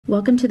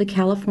Welcome to the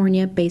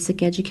California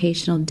Basic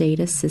Educational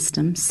Data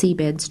System,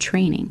 CBEDS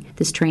training.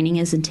 This training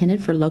is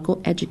intended for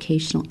local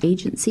educational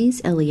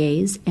agencies,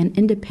 LEAs, and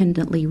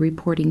independently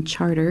reporting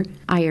charter,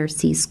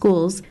 IRC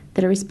schools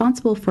that are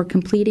responsible for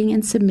completing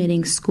and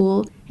submitting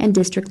school and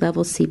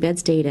district-level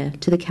CBEDS data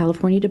to the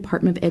California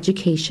Department of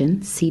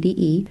Education,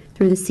 CDE,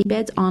 through the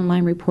CBEDS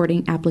Online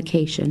Reporting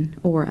Application,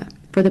 ORA.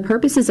 For the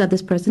purposes of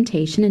this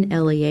presentation, an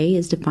LEA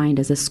is defined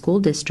as a school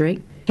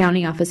district,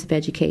 County Office of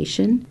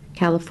Education,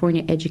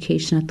 California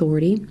Education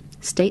Authority,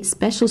 State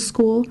Special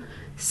School,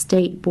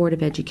 State Board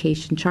of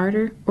Education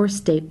Charter, or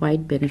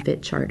statewide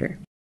benefit charter.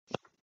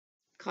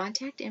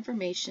 Contact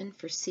information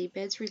for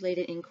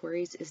CBEDS-related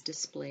inquiries is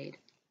displayed.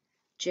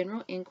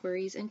 General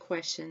inquiries and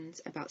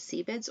questions about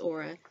CBEDS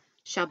ORA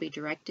shall be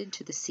directed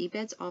to the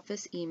CBEDS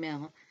office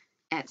email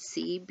at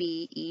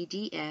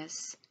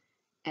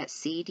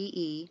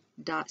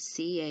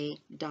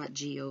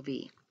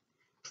cbeds@cde.ca.gov.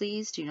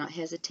 Please do not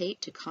hesitate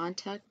to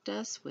contact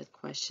us with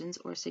questions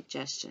or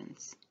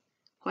suggestions.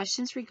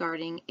 Questions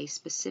regarding a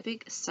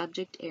specific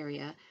subject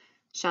area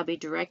shall be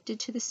directed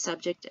to the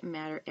subject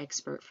matter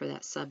expert for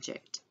that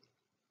subject.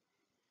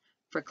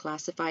 For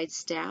classified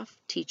staff,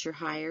 teacher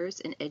hires,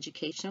 and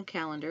educational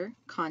calendar,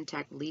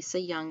 contact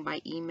Lisa Young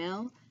by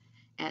email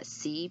at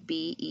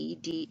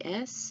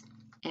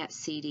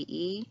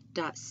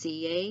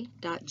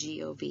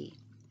cbeds@cde.ca.gov.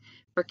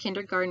 For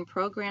kindergarten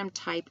program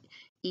type,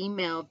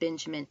 email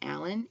Benjamin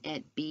Allen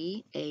at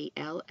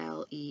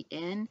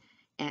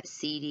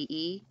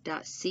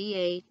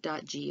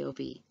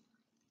ballen@cde.ca.gov.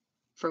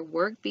 For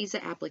work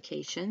visa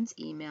applications,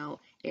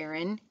 email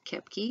Erin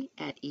Kepke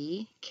at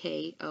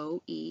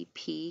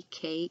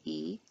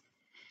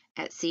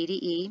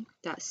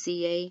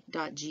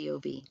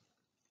ekoepke@cde.ca.gov.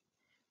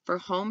 For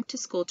home to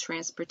school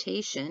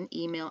transportation,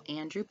 email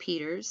Andrew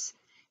Peters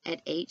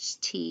at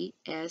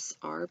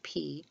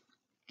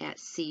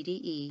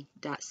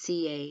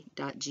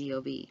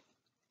htsrp@cde.ca.gov.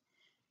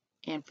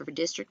 And for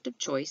district of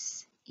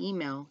choice,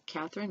 email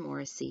Catherine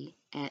Morrissey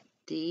at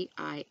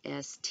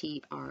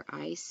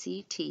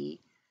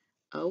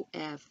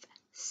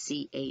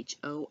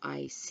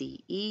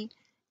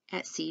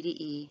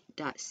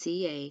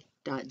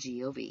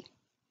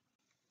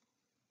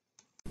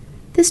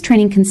This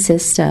training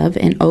consists of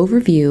an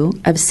overview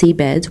of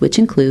CBEDS, which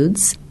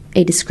includes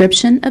a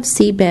description of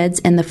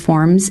CBEDS and the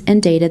forms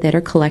and data that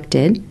are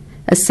collected,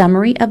 a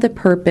summary of the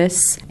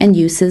purpose and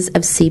uses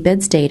of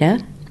CBEDS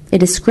data, a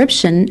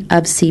description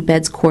of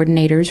CBEDS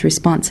coordinators'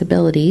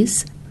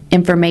 responsibilities,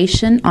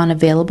 information on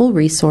available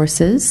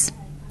resources,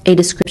 a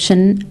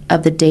description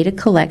of the data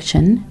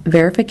collection,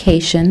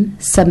 verification,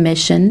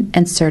 submission,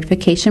 and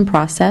certification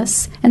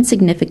process, and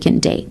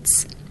significant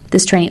dates.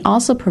 This training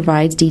also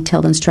provides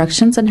detailed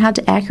instructions on how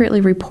to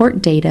accurately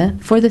report data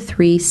for the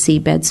 3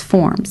 CBEDS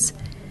forms: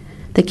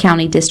 the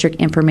County District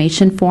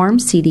Information Form,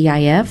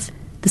 CDIF,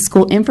 the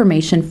School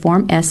Information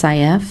Form,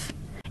 SIF,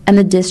 and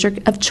the District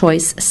of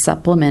Choice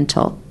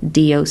Supplemental,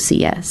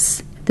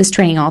 DOCS. This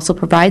training also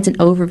provides an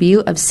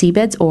overview of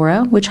CBEDS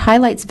ORA, which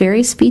highlights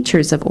various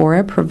features of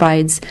ORA,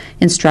 provides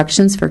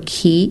instructions for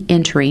key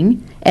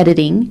entering,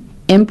 editing,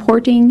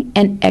 importing,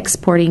 and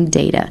exporting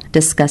data,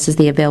 discusses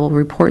the available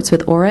reports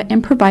with ORA,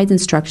 and provides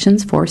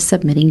instructions for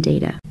submitting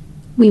data.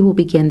 We will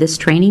begin this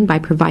training by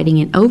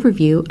providing an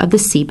overview of the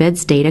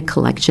CBEDS data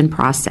collection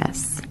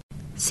process.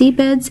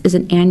 CBEDS is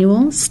an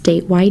annual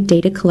statewide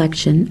data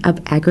collection of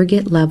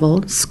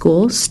aggregate-level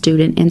school,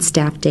 student, and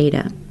staff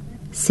data.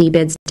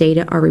 CBEDS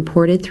data are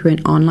reported through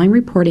an online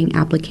reporting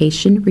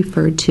application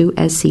referred to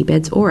as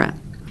CBEDS ORA.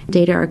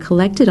 Data are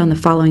collected on the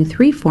following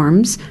 3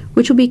 forms,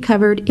 which will be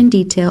covered in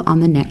detail on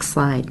the next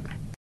slide.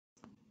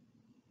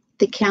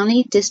 The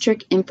County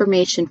District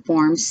Information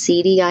Form,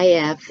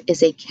 CDIF,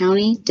 is a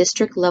county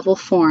district level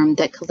form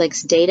that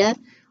collects data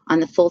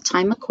on the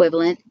full-time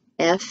equivalent,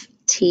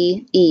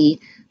 FTE,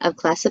 of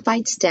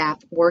classified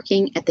staff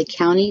working at the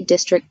county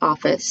district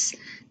office,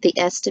 the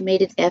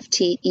estimated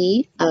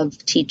FTE of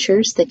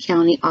teachers the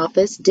county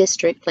office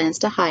district plans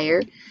to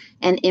hire,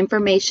 and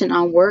information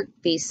on work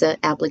visa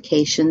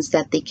applications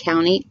that the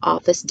county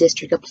office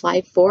district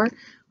applied for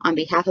on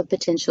behalf of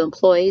potential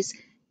employees,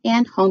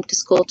 and home to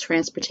school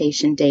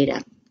transportation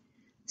data.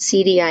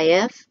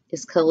 CDIF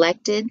is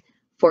collected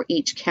for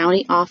each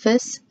county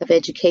office of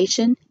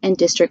education and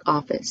district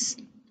office.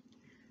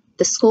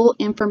 The School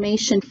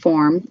Information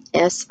Form,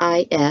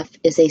 SIF,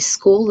 is a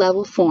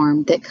school-level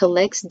form that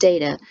collects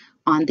data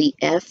on the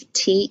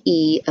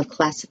FTE of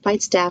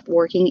classified staff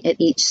working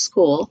at each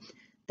school,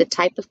 the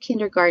type of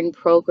kindergarten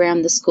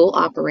program the school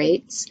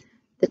operates,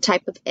 the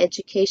type of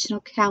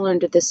educational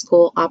calendar the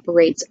school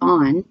operates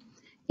on,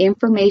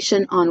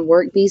 information on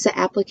work visa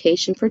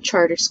application for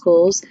charter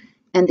schools,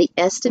 and the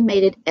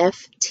estimated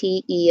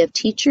FTE of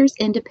teachers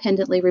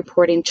independently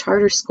reporting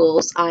charter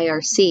schools,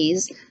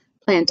 IRCs,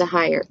 plan to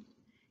hire.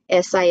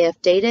 SIF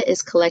data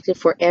is collected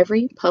for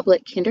every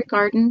public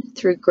kindergarten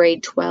through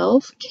grade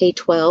 12,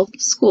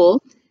 K-12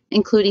 school,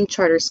 including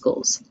charter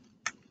schools.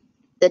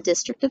 The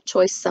District of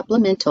Choice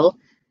Supplemental,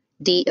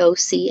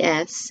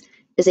 DOCS,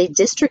 is a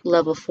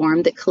district-level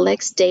form that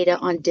collects data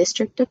on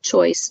district of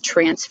choice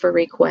transfer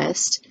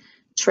requests,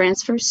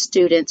 transfers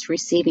students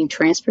receiving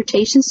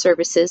transportation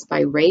services by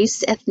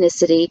race,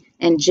 ethnicity,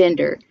 and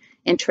gender,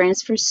 and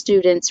transfers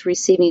students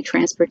receiving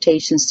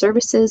transportation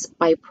services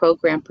by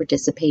program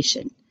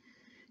participation.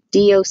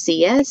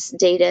 DOCS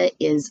data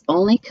is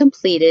only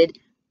completed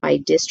by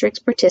districts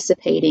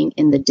participating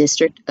in the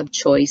District of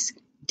Choice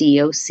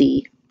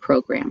DOC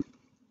program.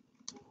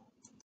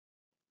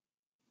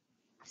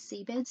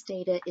 CBEDS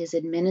data is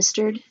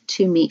administered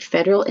to meet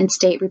federal and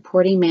state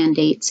reporting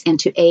mandates and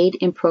to aid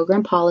in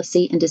program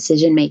policy and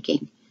decision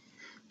making.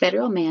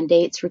 Federal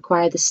mandates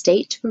require the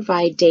state to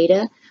provide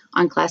data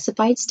on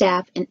classified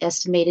staff and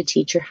estimated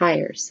teacher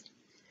hires.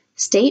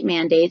 State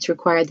mandates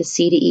require the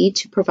CDE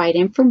to provide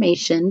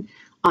information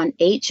on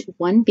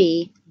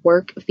H-1B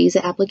work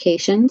visa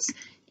applications,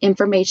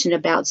 information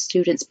about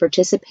students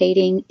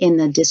participating in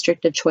the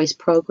District of Choice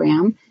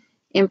program,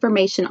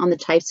 information on the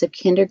types of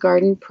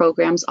kindergarten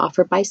programs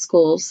offered by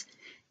schools,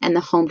 and the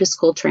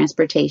home-to-school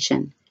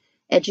transportation.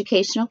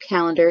 Educational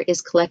calendar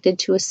is collected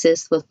to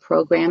assist with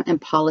program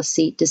and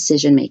policy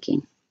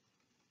decision-making.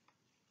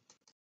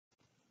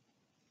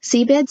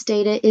 CBEDS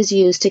data is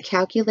used to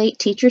calculate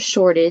teacher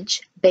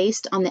shortage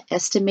based on the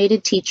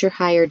estimated teacher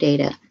hire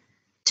data,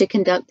 to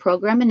conduct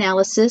program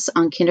analysis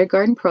on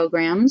kindergarten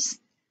programs,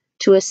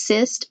 to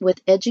assist with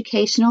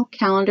educational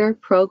calendar,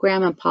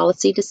 program, and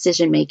policy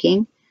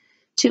decision-making,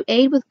 to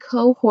aid with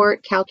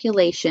cohort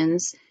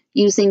calculations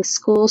using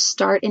school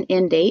start and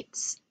end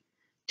dates,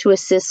 to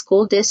assist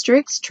school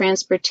districts,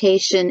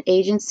 transportation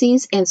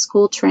agencies, and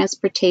school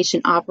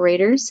transportation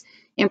operators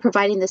in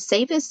providing the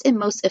safest and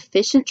most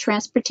efficient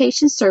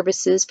transportation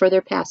services for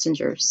their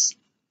passengers.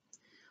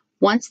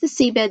 Once the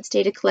CBEDS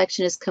data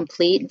collection is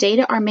complete,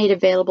 data are made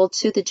available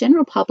to the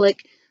general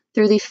public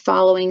through the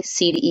following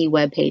CDE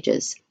web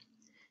pages.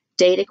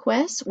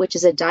 DataQuest, which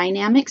is a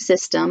dynamic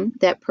system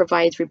that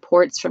provides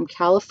reports from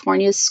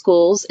California's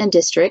schools and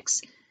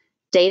districts.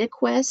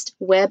 DataQuest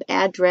web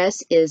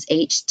address is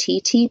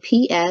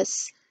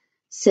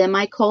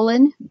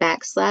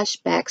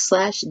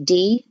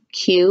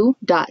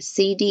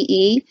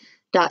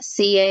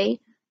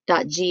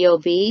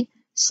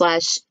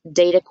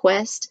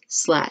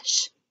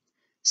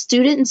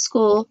Student and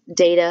School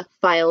Data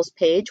Files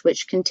page,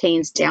 which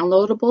contains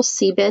downloadable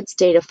CBEDS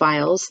data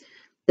files.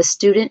 The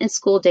Student and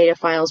School Data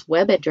Files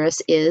web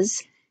address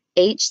is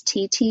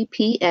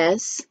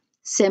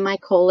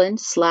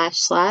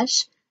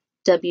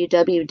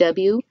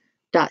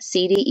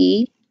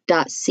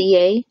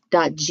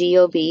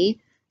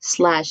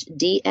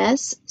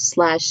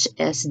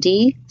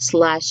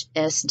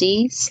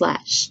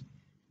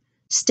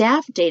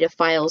Staff Data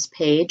Files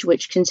page,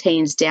 which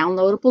contains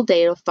downloadable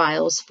data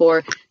files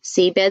for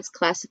CBEDS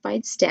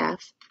classified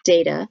staff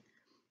data.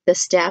 The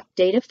Staff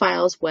Data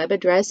Files web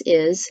address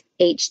is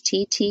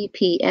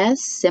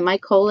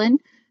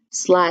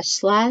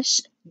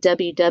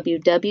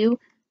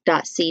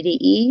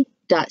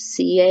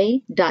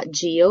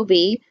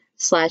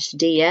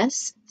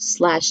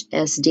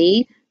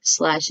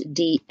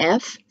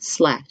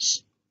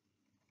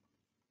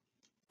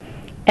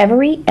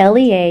Every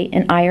LEA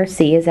and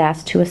IRC is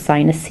asked to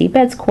assign a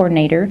CBEDS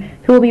coordinator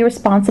who will be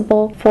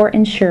responsible for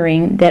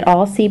ensuring that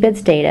all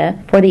CBEDS data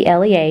for the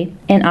LEA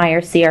and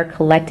IRC are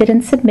collected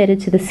and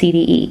submitted to the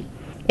CDE.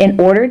 In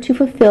order to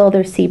fulfill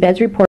their CBEDS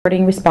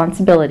reporting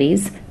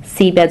responsibilities,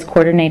 CBEDS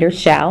coordinators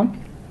shall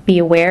be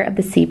aware of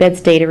the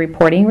CBEDS data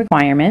reporting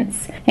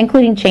requirements,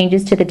 including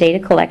changes to the data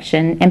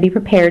collection, and be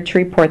prepared to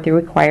report the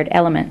required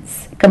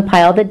elements.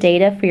 Compile the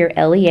data for your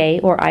LEA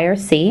or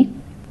IRC.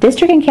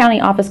 District and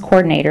county office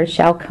coordinators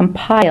shall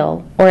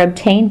compile or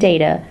obtain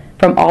data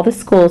from all the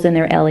schools in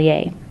their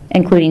LEA,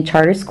 including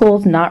charter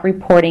schools not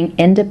reporting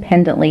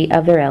independently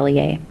of their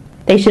LEA.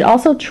 They should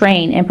also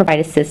train and provide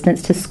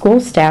assistance to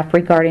school staff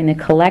regarding the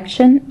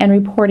collection and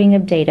reporting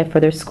of data for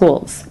their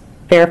schools.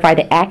 Verify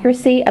the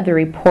accuracy of the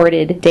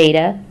reported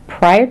data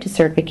prior to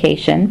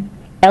certification.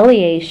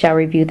 LEAs shall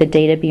review the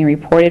data being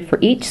reported for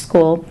each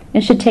school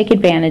and should take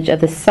advantage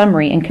of the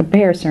summary and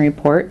comparison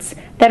reports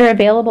that are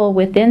available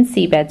within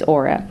CBEDS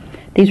Aura.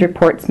 These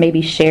reports may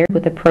be shared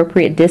with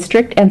appropriate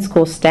district and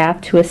school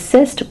staff to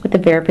assist with the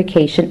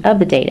verification of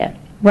the data.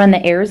 Run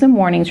the errors and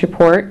warnings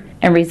report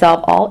and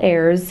resolve all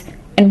errors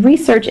and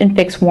research and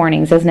fix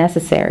warnings as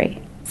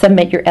necessary.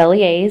 Submit your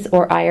LEAs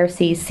or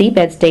IRC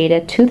CBEDS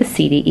data to the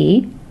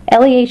CDE.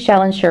 LEAs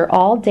shall ensure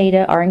all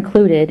data are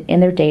included in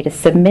their data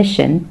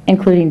submission,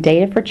 including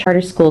data for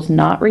charter schools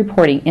not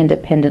reporting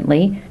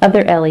independently of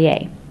their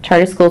LEA.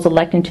 Charter schools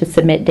electing to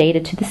submit data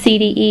to the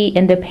CDE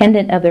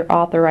independent of their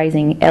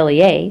authorizing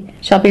LEA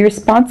shall be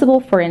responsible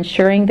for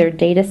ensuring their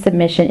data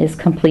submission is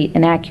complete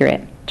and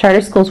accurate. Charter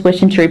schools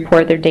wishing to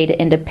report their data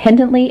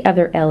independently of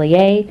their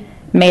LEA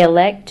may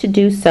elect to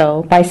do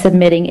so by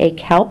submitting a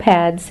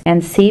CalPADS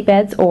and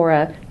CBEDS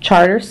Aura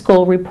Charter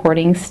School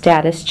Reporting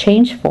Status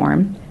Change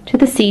Form to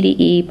the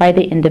CDE by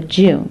the end of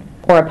June,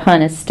 or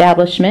upon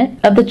establishment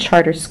of the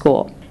charter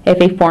school.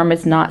 If a form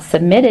is not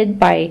submitted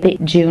by the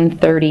June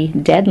 30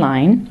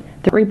 deadline,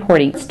 The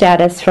reporting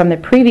status from the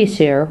previous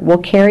year will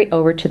carry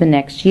over to the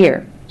next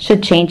year.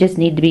 Should changes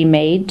need to be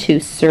made to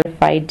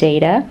certified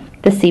data,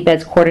 the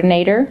CBEDS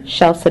coordinator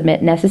shall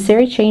submit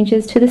necessary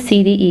changes to the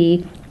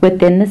CDE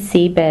within the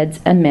CBEDS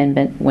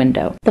amendment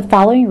window. The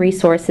following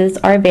resources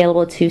are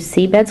available to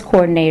CBEDS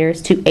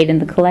coordinators to aid in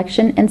the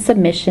collection and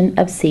submission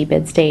of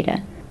CBEDS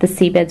data. The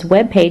CBEDS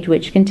webpage,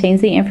 which contains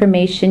the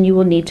information you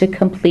will need to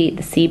complete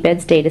the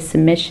CBEDS data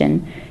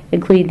submission,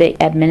 including the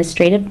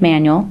administrative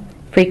manual,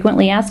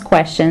 frequently asked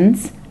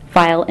questions,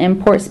 file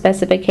import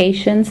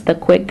specifications, the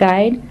quick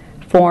guide,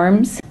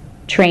 forms,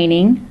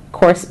 training,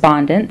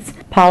 correspondence,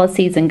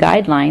 policies and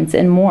guidelines,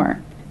 and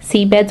more.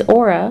 CBEDS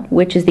Aura,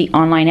 which is the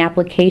online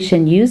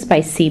application used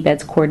by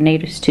CBEDS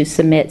coordinators to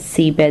submit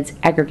CBEDS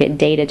aggregate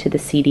data to the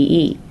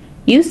CDE.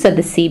 Use of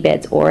the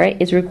CBEDS Aura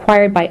is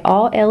required by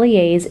all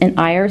LEAs and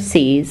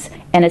IRCs,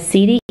 and a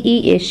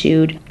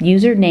CDE-issued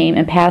username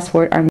and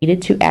password are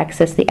needed to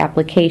access the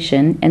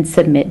application and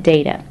submit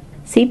data.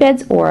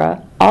 CBEDS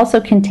Aura also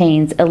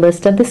contains a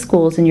list of the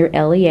schools in your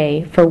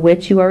LEA for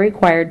which you are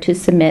required to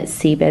submit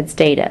CBEDS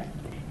data,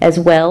 as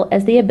well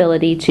as the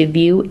ability to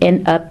view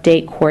and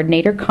update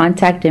coordinator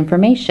contact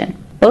information.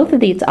 Both of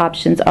these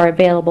options are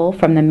available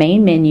from the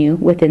main menu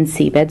within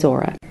CBEDS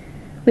Aura.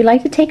 We'd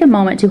like to take a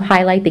moment to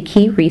highlight the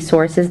key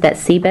resources that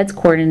CBEDS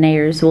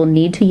coordinators will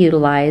need to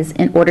utilize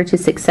in order to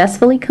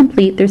successfully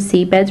complete their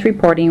CBEDS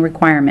reporting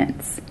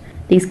requirements.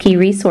 These key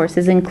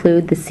resources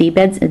include the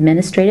CBEDS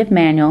Administrative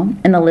Manual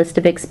and the list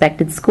of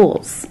expected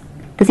schools.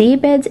 The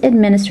CBEDS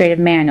Administrative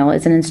Manual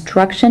is an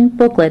instruction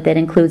booklet that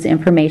includes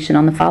information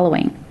on the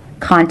following: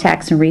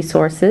 contacts and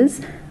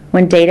resources,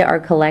 when data are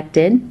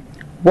collected,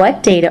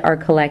 what data are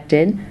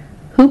collected,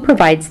 who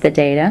provides the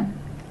data,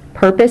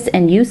 purpose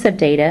and use of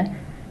data,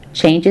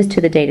 changes to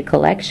the data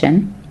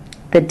collection,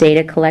 the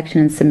data collection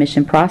and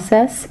submission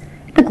process,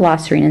 the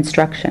glossary and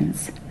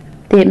instructions.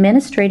 The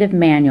administrative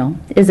manual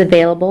is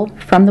available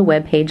from the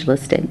webpage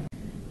listed.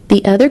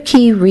 The other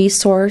key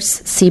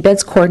resource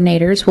CBEDS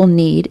coordinators will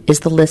need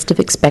is the list of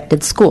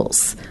expected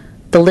schools.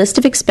 The list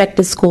of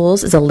expected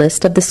schools is a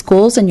list of the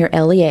schools in your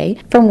LEA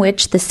from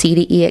which the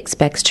CDE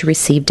expects to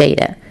receive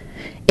data.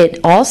 It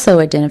also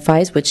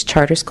identifies which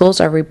charter schools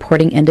are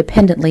reporting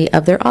independently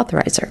of their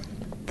authorizer.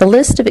 The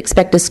list of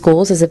expected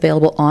schools is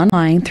available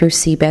online through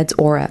CBEDS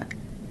Aura.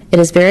 It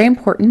is very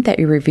important that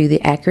you review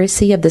the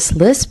accuracy of this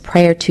list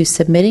prior to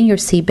submitting your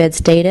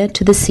CBEDS data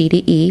to the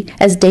CDE,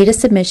 as data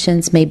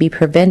submissions may be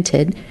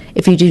prevented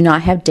if you do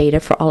not have data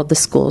for all of the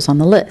schools on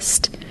the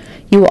list.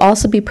 You will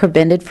also be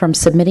prevented from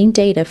submitting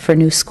data for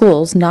new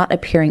schools not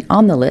appearing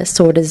on the list,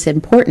 so it is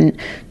important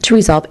to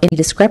resolve any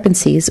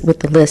discrepancies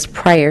with the list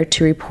prior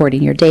to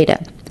reporting your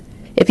data.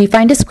 If you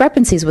find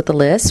discrepancies with the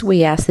list,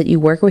 we ask that you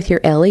work with your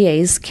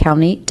LEA's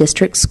County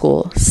District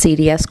School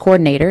CDS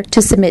coordinator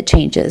to submit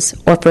changes,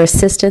 or for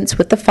assistance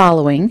with the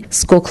following: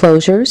 school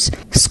closures,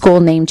 school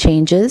name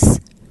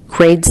changes,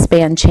 grade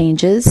span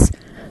changes,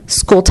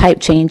 school type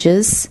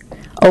changes,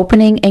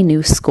 opening a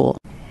new school.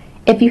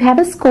 If you have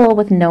a school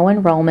with no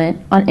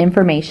enrollment on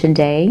Information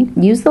Day,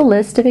 use the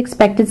list of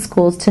expected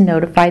schools to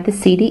notify the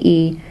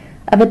CDE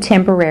of a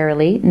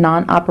temporarily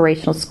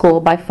non-operational school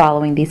by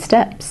following these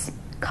steps.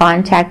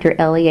 Contact your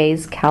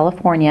LEA's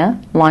California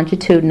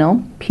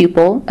Longitudinal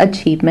Pupil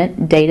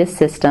Achievement Data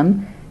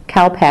System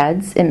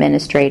CalPADS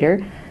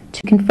administrator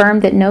to confirm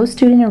that no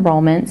student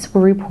enrollments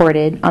were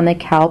reported on the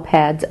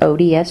CalPADS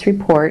ODS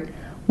Report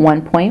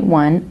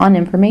 1.1 on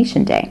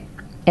Information Day.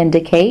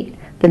 Indicate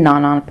the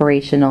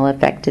non-operational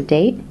effective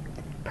date.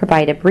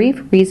 Provide a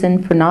brief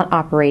reason for not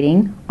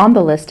operating on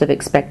the list of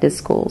expected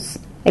schools.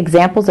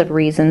 Examples of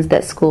reasons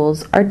that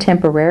schools are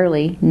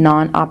temporarily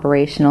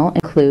non-operational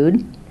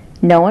include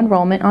no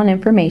enrollment on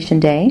Information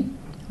Day,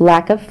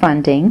 lack of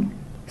funding,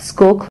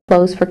 school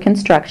closed for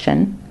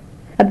construction.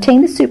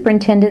 Obtain the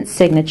superintendent's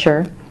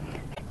signature.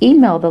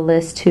 Email the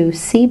list to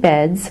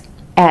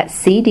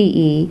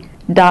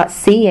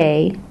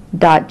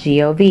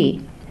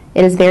cbeds@cde.ca.gov.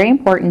 It is very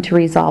important to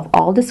resolve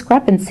all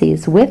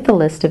discrepancies with the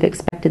list of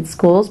expected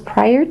schools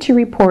prior to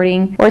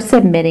reporting or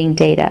submitting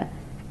data.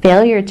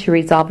 Failure to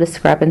resolve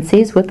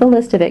discrepancies with the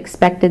list of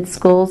expected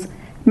schools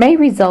may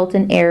result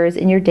in errors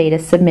in your data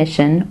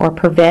submission or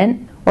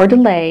prevent or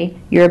delay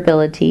your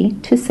ability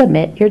to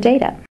submit your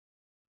data.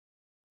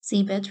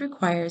 CBEDS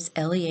requires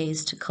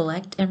LEAs to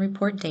collect and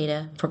report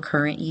data for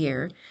current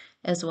year,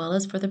 as well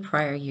as for the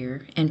prior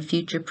year and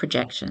future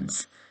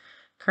projections.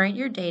 Current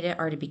year data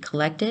are to be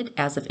collected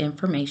as of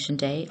Information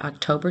Day,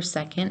 October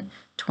 2nd,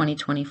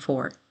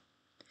 2024.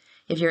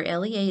 If your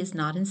LEA is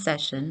not in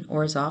session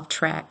or is off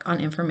track on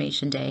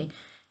Information Day,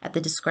 at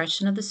the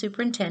discretion of the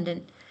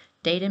superintendent,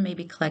 data may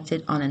be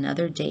collected on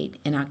another date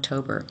in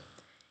October.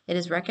 It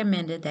is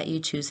recommended that you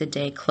choose a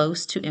day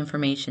close to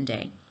Information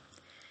Day.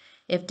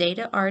 If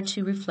data are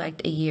to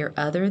reflect a year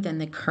other than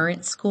the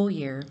current school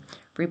year,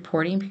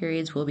 reporting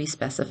periods will be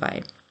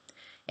specified.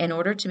 In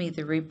order to meet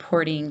the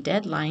reporting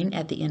deadline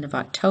at the end of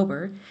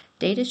October,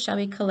 data shall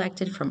be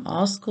collected from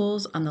all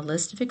schools on the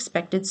list of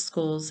expected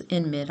schools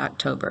in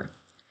mid-October.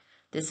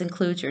 This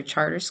includes your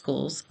charter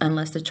schools,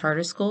 unless the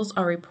charter schools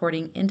are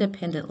reporting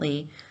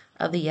independently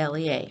of the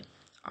LEA.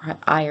 Our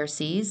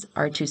IRCs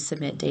are to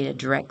submit data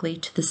directly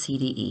to the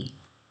CDE.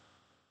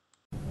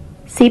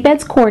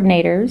 CBEDS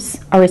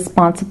coordinators are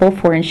responsible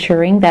for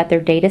ensuring that their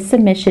data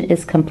submission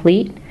is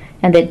complete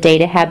and that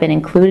data have been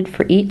included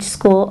for each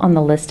school on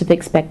the list of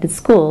expected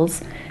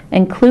schools,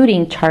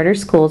 including charter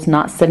schools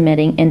not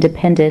submitting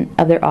independent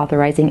of their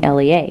authorizing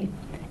LEA.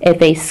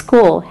 If a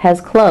school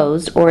has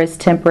closed or is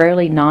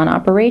temporarily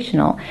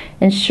non-operational,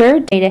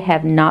 ensure data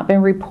have not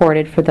been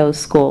reported for those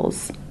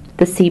schools.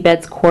 The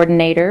CBEDS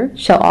coordinator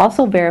shall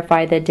also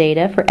verify the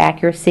data for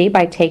accuracy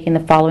by taking the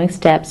following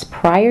steps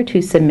prior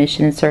to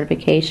submission and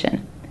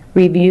certification.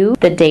 Review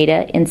the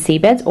data in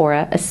CBEDS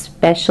Aura,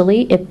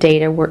 especially if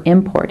data were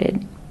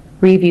imported.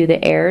 Review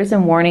the errors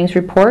and warnings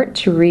report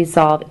to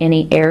resolve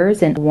any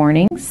errors and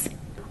warnings.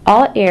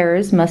 All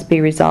errors must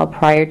be resolved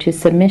prior to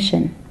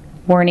submission.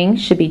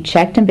 Warnings should be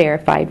checked and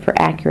verified for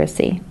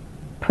accuracy.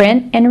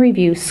 Print and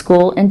review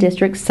school and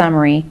district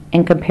summary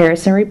and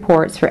comparison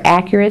reports for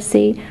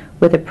accuracy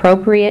with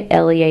appropriate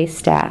LEA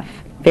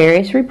staff.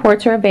 Various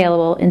reports are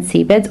available in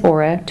CBEDS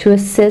Aura to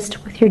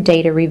assist with your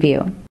data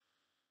review.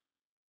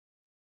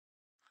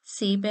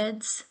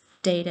 CBEDS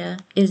data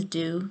is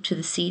due to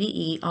the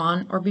CDE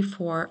on or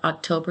before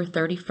October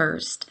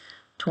 31st,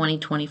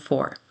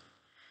 2024.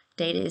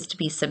 Data is to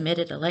be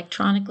submitted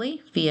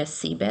electronically via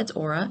CBEDS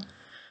Aura.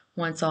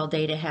 Once all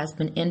data has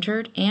been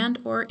entered and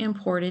or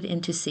imported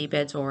into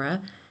CBEDS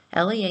Aura,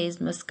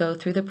 LEAs must go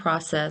through the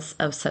process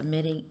of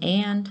submitting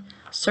and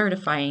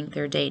certifying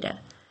their data.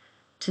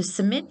 To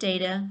submit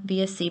data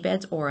via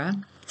CBEDS Aura,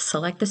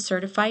 select the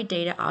Certify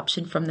Data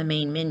option from the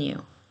main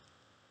menu.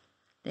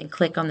 Then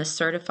click on the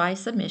Certify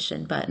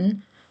Submission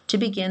button to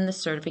begin the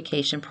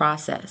certification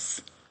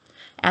process.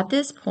 At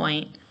this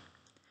point,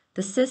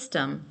 the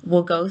system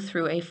will go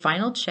through a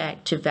final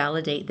check to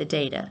validate the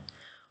data.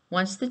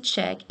 Once the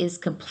check is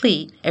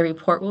complete, a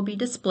report will be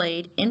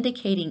displayed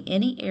indicating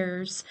any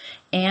errors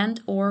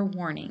and/or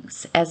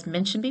warnings. As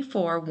mentioned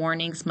before,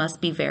 warnings must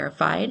be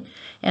verified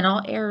and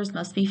all errors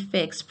must be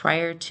fixed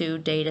prior to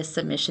data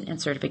submission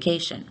and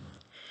certification.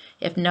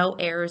 If no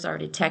errors are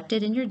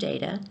detected in your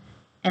data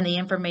and the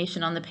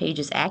information on the page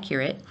is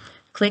accurate,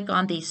 click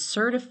on the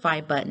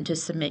Certify button to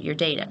submit your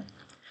data.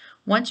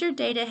 Once your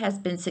data has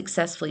been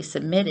successfully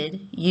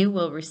submitted, you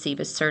will receive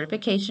a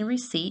certification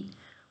receipt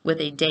with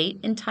a date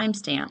and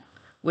timestamp,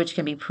 which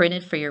can be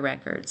printed for your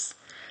records.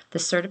 The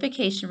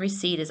certification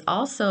receipt is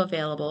also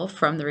available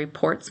from the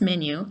Reports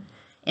menu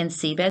in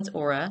CBEDS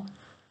Aura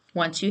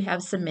once you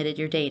have submitted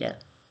your data.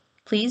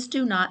 Please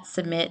do not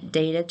submit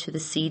data to the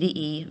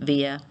CDE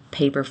via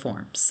paper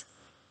forms.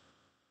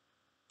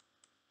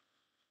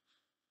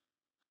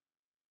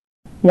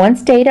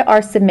 Once data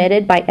are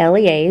submitted by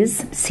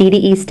LEAs,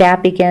 CDE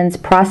staff begins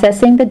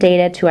processing the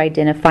data to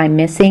identify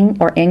missing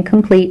or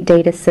incomplete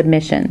data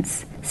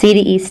submissions.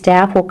 CDE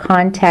staff will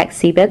contact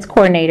CBEDS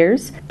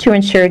coordinators to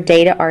ensure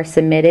data are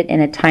submitted in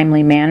a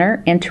timely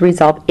manner and to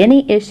resolve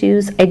any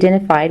issues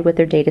identified with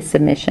their data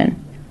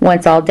submission.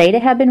 Once all data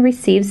have been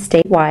received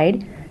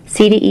statewide,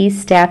 CDE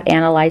staff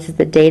analyzes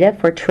the data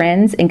for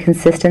trends and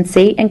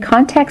consistency and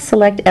contacts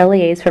select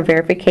LEAs for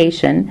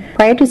verification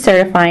prior to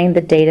certifying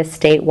the data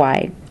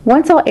statewide.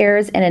 Once all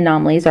errors and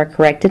anomalies are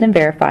corrected and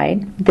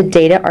verified, the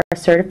data are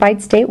certified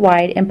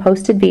statewide and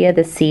posted via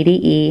the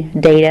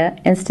CDE Data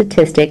and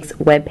Statistics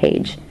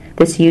webpage.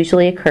 This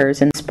usually occurs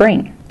in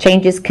spring.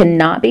 Changes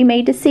cannot be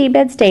made to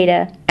CBEDS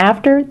data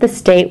after the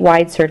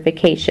statewide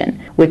certification,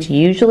 which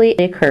usually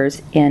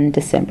occurs in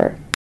December.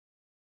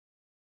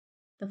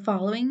 The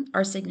following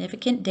are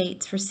significant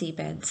dates for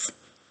CBEDS.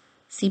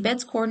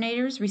 CBEDS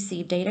coordinators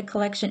receive data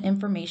collection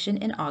information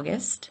in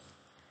August.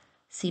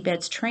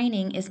 CBEDS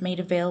training is made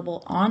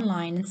available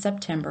online in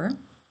September.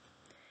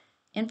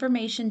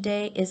 Information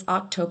Day is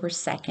October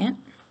 2nd.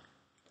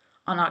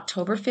 On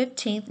October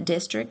 15th,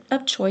 District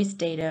of Choice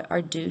data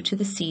are due to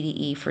the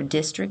CDE for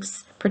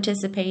districts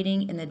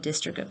participating in the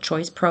District of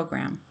Choice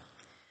program.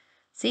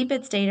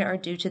 CBEDS data are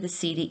due to the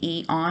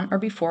CDE on or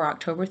before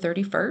October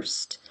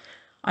 31st.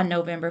 On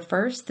November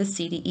 1st, the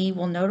CDE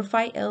will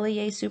notify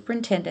LEA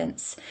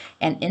superintendents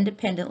and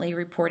independently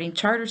reporting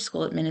charter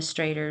school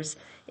administrators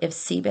if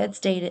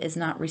CBEDS data is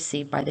not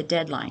received by the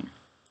deadline.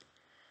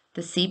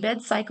 The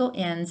CBEDS cycle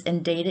ends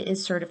and data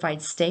is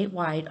certified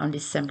statewide on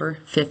December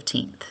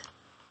 15th.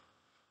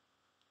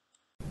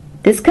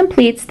 This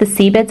completes the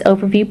CBEDS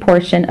overview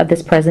portion of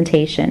this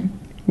presentation.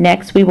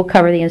 Next, we will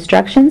cover the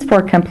instructions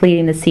for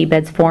completing the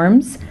CBEDS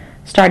forms,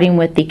 starting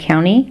with the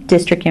County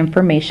District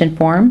Information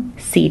Form,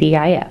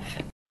 CDIF.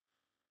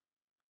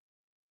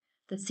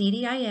 The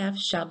CDIF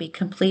shall be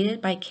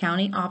completed by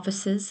county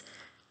offices,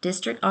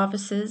 district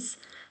offices,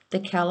 the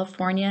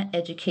California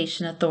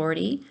Education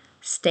Authority,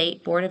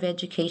 State Board of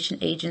Education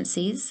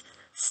agencies,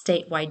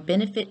 statewide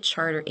benefit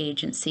charter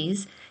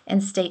agencies,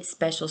 and state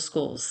special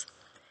schools.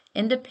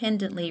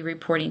 Independently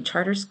reporting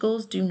charter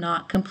schools do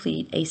not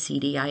complete a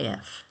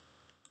CDIF.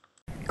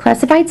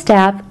 Classified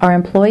staff are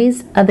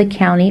employees of the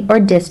county or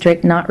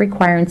district not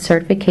requiring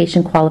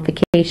certification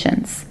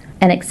qualifications.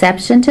 An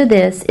exception to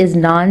this is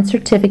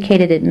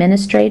non-certificated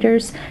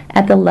administrators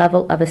at the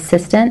level of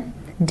assistant,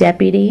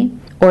 deputy,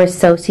 or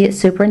associate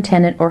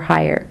superintendent or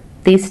higher.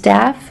 These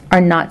staff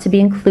are not to be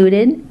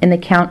included in the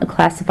count of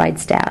classified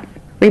staff.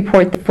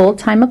 Report the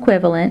full-time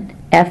equivalent,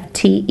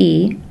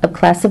 FTE, of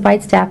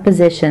classified staff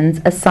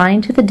positions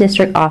assigned to the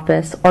district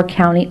office or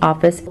county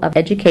office of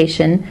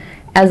education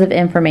as of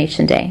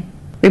Information Day.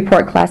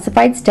 Report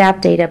classified staff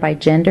data by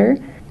gender,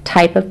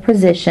 type of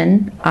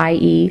position,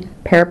 i.e.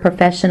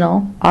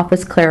 paraprofessional,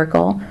 office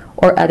clerical,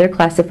 or other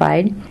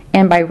classified,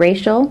 and by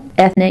racial,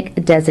 ethnic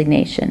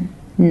designation.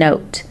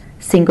 Note: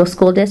 single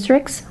school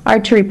districts are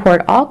to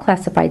report all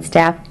classified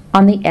staff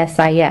on the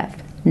SIF,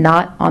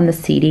 not on the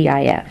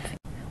CDIF.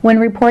 When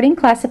reporting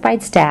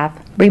classified staff,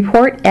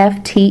 report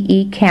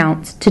FTE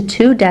counts to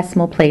 2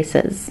 decimal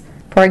places.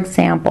 For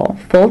example,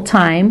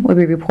 full-time would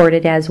be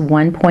reported as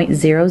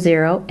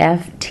 1.00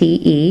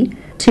 FTE,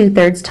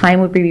 2/3 time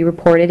would be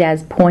reported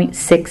as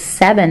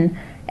 0.67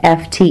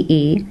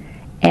 FTE,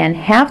 and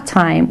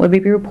half-time would be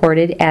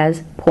reported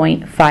as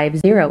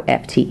 0.50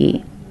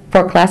 FTE.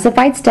 For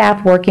classified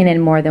staff working in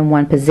more than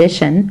one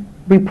position,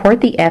 report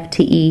the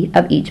FTE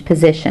of each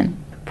position.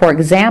 For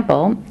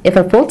example, if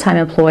a full-time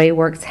employee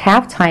works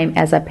half-time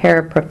as a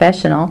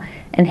paraprofessional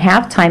and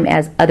half-time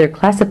as other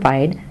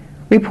classified,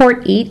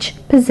 report each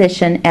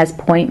position as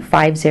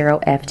 0.50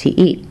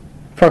 FTE.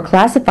 For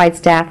classified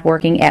staff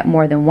working at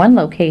more than one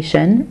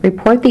location,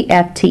 report the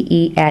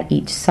FTE at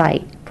each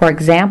site. For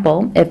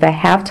example, if a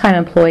half-time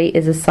employee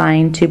is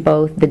assigned to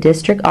both the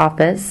district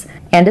office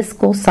and a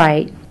school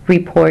site,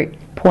 report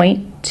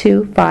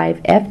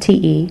 0.25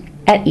 FTE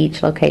at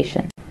each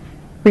location.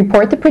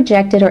 Report the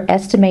projected or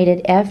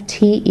estimated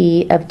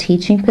FTE of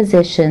teaching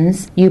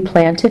positions you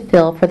plan to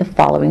fill for the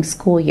following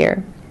school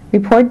year.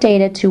 Report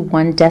data to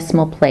 1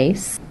 decimal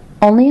place.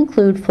 Only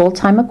include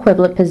full-time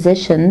equivalent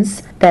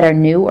positions that are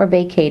new or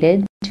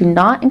vacated. Do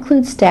not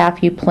include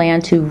staff you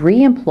plan to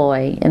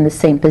re-employ in the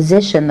same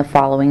position the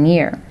following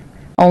year.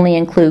 Only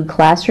include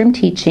classroom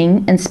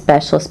teaching and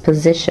specialist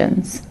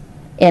positions.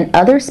 In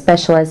other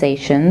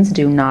specializations,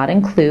 do not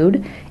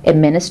include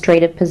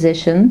administrative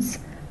positions,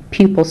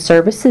 pupil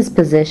services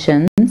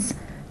positions,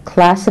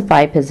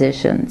 classified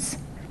positions.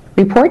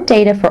 Report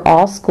data for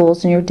all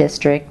schools in your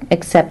district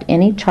except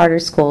any charter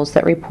schools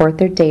that report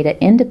their data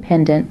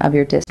independent of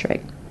your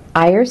district.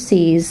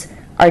 IRCs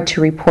are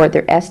to report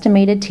their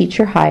estimated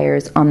teacher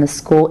hires on the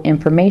School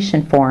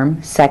Information Form,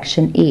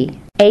 Section E.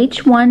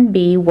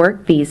 H-1B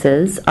work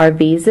visas are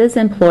visas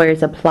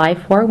employers apply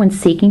for when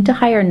seeking to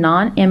hire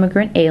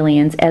non-immigrant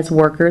aliens as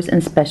workers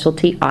in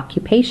specialty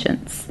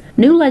occupations.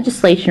 New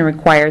legislation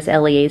requires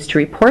LEAs to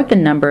report the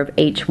number of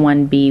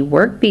H-1B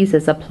work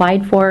visas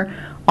applied for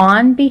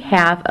on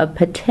behalf of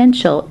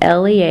potential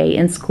LEA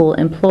and school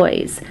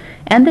employees,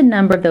 and the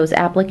number of those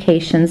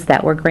applications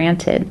that were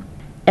granted.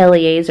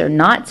 LEAs are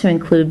not to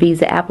include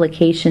visa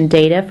application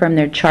data from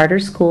their charter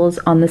schools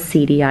on the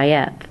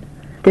CDIF.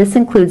 This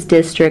includes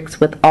districts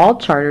with all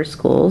charter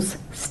schools,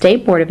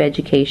 State Board of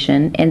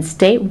Education, and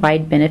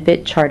statewide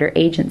benefit charter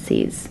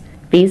agencies.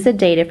 Visa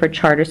data for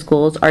charter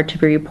schools are to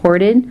be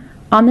reported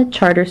on the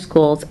charter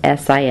schools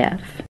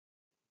SIF.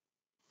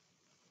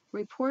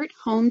 Report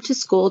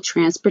home-to-school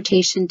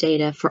transportation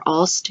data for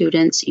all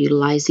students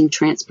utilizing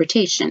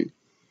transportation.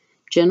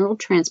 General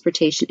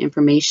transportation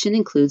information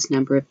includes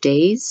number of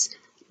days,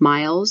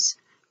 miles,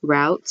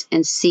 routes,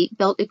 and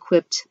seatbelt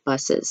equipped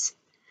buses.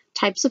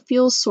 Types of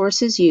fuel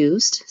sources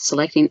used,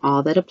 selecting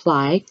all that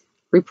apply.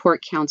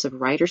 Report counts of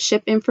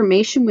ridership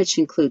information, which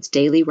includes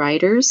daily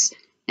riders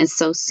and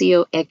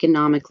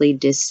socioeconomically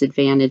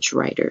disadvantaged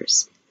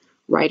riders.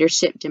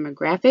 Ridership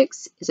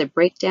demographics is a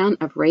breakdown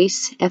of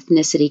race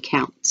ethnicity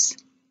counts.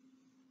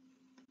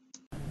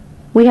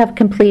 We have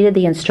completed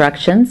the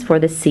instructions for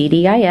the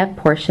CDIF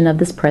portion of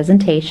this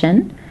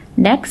presentation.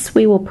 Next,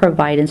 we will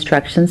provide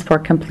instructions for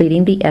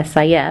completing the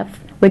SIF,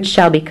 which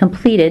shall be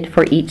completed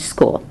for each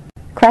school.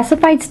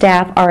 Classified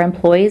staff are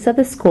employees of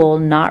the school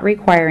not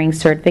requiring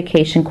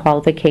certification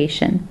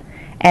qualification.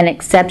 An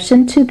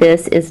exception to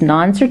this is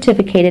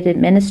non-certificated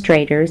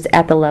administrators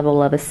at the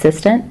level of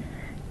assistant,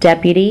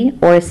 deputy,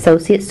 or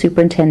associate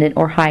superintendent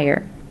or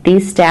higher.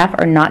 These staff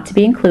are not to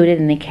be included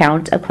in the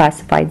count of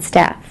classified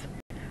staff.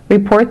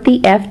 Report the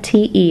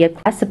FTE of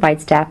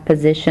classified staff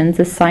positions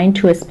assigned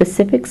to a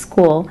specific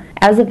school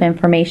as of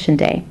Information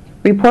Day.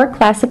 Report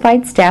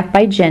classified staff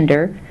by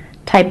gender,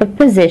 type of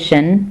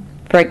position,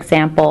 for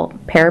example,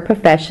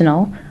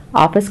 paraprofessional,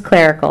 office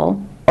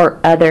clerical, or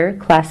other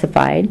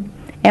classified,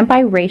 and by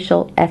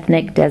racial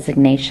ethnic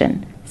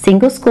designation.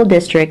 Single school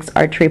districts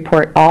are to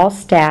report all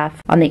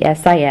staff on the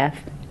SIF,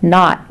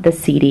 not the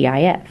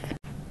CDIF.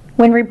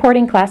 When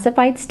reporting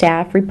classified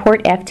staff,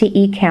 report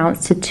FTE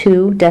counts to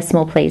 2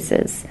 decimal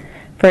places.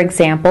 For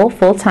example,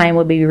 full-time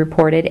will be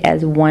reported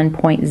as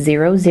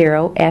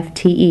 1.00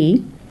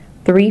 FTE,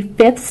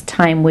 3/5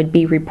 time would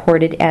be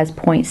reported as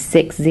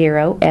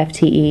 0.60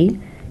 FTE,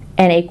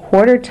 and a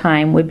quarter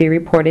time would be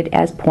reported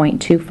as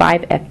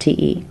 0.25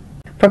 FTE.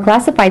 For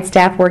classified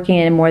staff working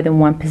in more than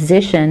one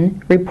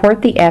position,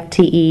 report the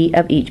FTE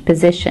of each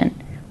position.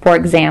 For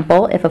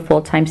example, if a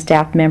full-time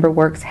staff member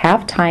works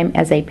half-time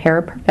as a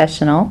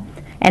paraprofessional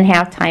and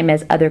half-time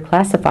as other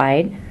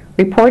classified,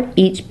 report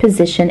each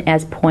position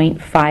as .50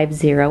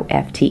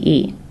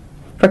 FTE.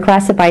 For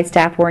classified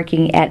staff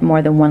working at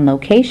more than one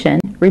location,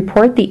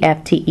 report the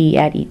FTE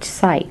at each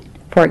site.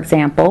 For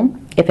example,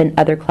 if an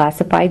other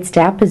classified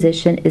staff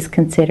position is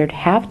considered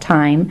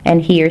half-time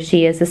and he or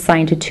she is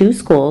assigned to 2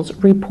 schools,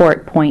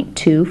 report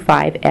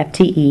 .25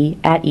 FTE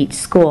at each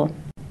school.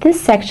 This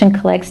section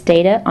collects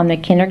data on the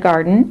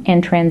kindergarten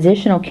and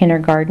transitional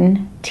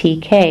kindergarten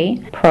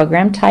 (TK)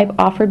 program type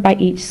offered by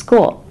each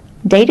school.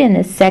 Data in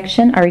this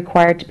section are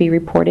required to be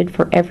reported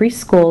for every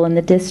school in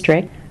the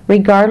district,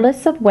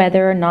 regardless of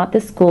whether or not the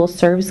school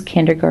serves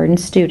kindergarten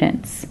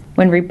students.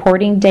 When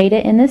reporting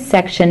data in this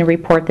section,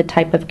 report the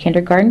type of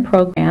kindergarten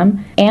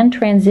program and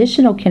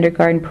transitional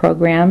kindergarten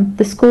program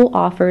the school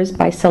offers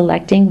by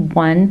selecting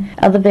one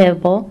of the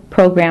available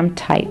program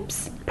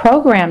types.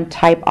 Program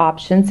type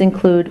options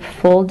include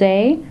full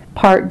day,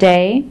 part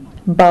day,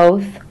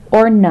 both,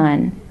 or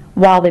none.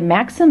 While the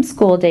maximum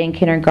school day in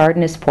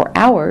kindergarten is 4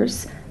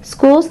 hours,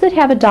 schools that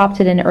have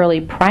adopted an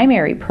early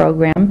primary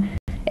program,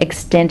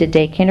 extended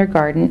day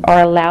kindergarten,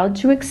 are allowed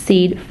to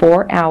exceed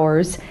 4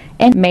 hours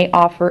and may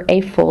offer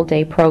a full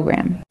day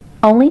program.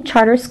 Only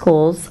charter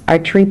schools are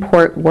to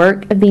report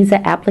work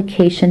visa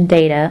application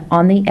data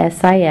on the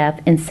SIF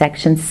in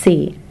Section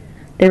C.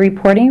 The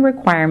reporting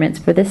requirements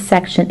for this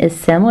section is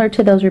similar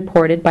to those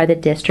reported by the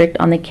district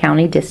on the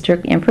County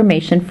District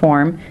Information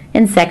Form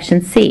in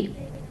Section C.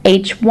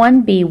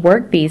 H-1B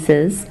work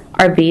visas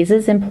are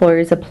visas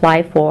employers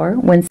apply for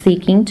when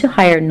seeking to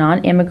hire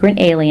non-immigrant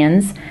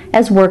aliens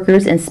as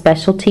workers in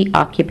specialty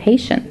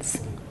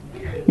occupations.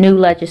 New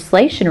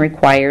legislation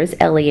requires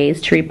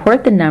LEAs to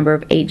report the number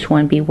of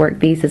H-1B work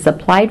visas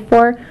applied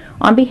for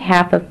on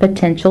behalf of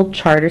potential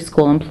charter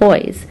school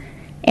employees,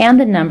 and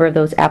the number of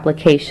those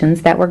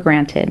applications that were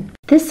granted.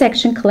 This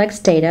section collects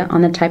data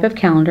on the type of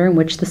calendar in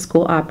which the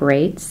school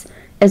operates,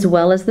 as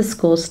well as the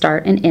school's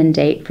start and end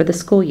date for the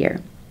school year.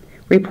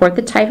 Report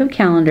the type of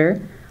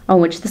calendar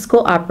on which the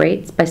school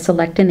operates by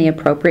selecting the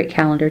appropriate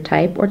calendar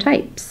type or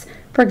types,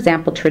 for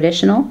example,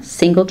 traditional,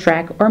 single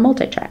track, or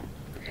multi-track.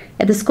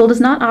 If the school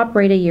does not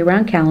operate a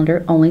year-round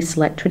calendar, only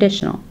select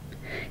traditional.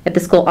 If the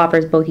school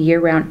offers both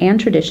year-round and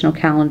traditional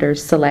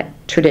calendars, select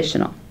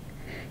traditional.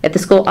 If the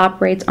school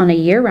operates on a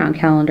year-round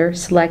calendar,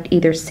 select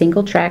either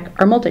single track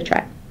or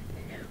multi-track.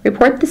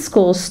 Report the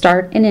school's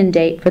start and end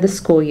date for the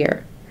school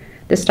year.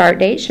 The start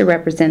date should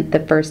represent the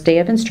first day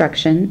of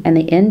instruction, and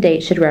the end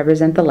date should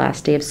represent the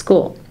last day of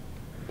school.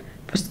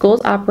 For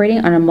schools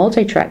operating on a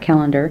multi-track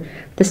calendar,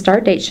 the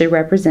start date should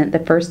represent the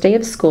first day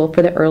of school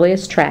for the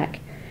earliest track,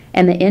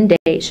 and the end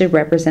date should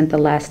represent the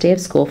last day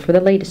of school for the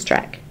latest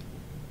track.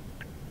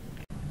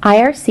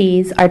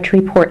 IRCs are to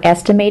report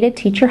estimated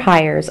teacher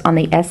hires on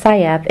the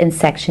SIF in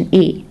Section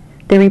E.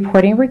 The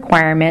reporting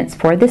requirements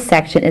for this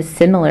section is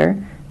similar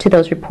to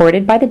those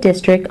reported by the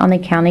district on the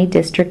County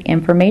District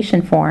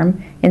Information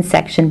Form in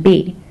Section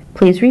B.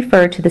 Please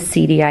refer to the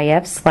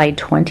CDIF Slide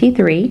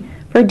 23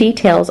 for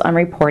details on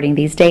reporting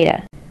these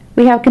data.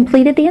 We have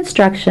completed the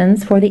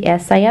instructions for the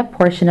SIF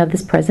portion of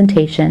this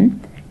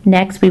presentation.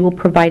 Next, we will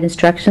provide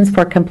instructions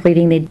for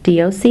completing the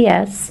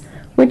DOCS,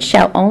 which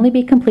shall only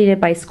be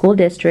completed by school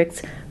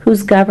districts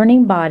whose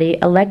governing body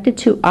elected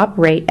to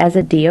operate as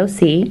a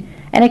DOC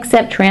and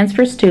accept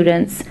transfer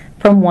students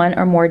from one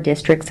or more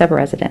districts of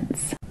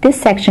residence. This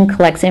section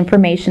collects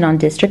information on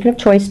District of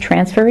Choice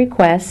transfer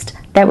requests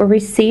that were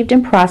received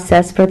and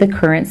processed for the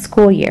current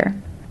school year.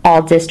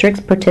 All districts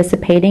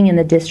participating in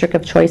the District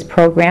of Choice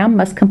program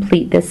must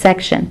complete this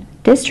section.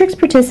 Districts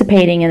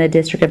participating in the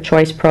District of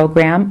Choice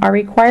program are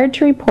required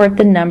to report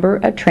the number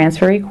of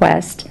transfer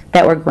requests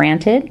that were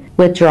granted,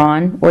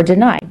 withdrawn, or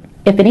denied.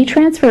 If any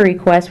transfer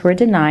requests were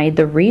denied,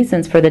 the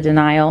reasons for the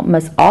denial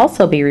must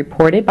also be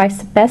reported by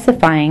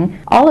specifying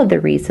all of the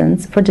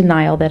reasons for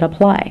denial that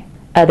apply.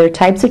 Other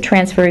types of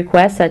transfer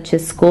requests, such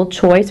as school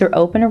choice or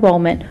open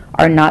enrollment,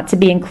 are not to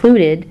be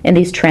included in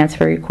these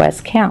transfer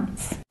request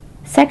counts.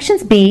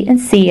 Sections B and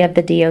C of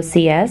the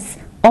DOCS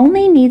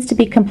only needs to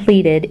be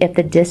completed if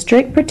the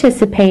district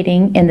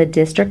participating in the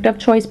District of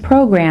Choice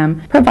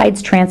program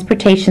provides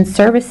transportation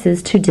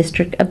services to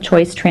District of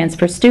Choice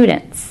transfer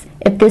students.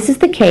 If this is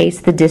the case,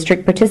 the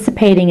district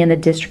participating in the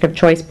District of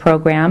Choice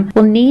program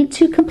will need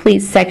to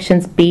complete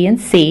sections B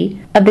and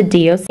C of the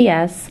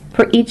DOCS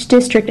for each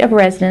district of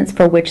residence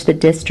for which the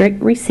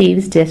district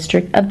receives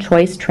District of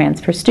Choice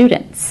transfer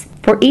students.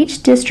 For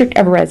each district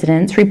of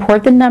residence,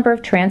 report the number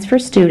of transfer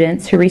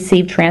students who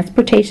receive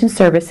transportation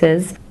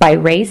services by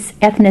race,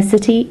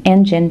 ethnicity,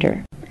 and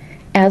gender.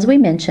 As we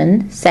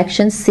mentioned,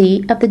 Section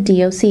C of the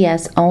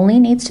DOCS only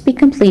needs to be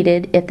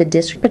completed if the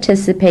district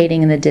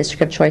participating in the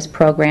District of Choice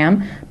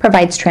program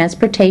provides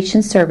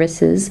transportation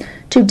services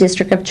to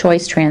District of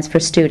Choice transfer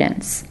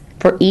students.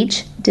 For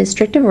each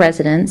district of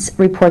residence,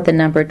 report the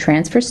number of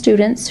transfer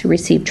students who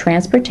received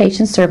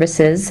transportation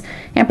services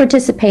and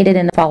participated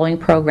in the following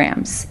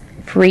programs: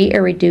 free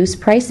or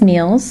reduced price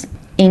meals,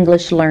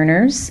 English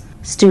learners,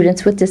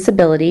 students with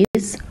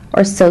disabilities,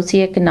 or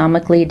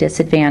socioeconomically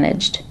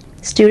disadvantaged.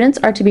 Students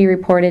are to be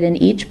reported in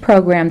each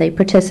program they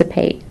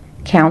participate.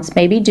 Counts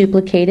may be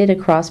duplicated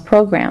across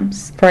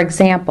programs. For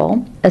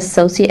example, a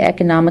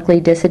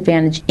socioeconomically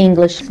disadvantaged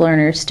English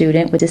learner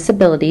student with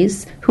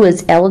disabilities who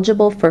is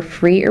eligible for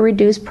free or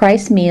reduced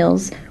price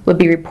meals would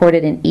be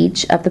reported in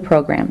each of the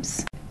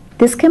programs.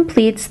 This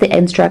completes the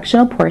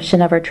instructional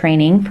portion of our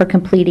training for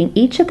completing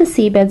each of the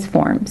CBEDS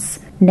forms.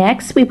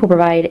 Next, we will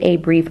provide a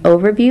brief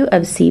overview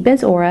of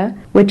CBEDS Aura,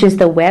 which is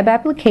the web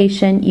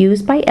application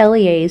used by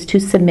LEAs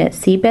to submit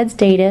CBEDS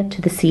data to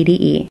the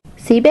CDE.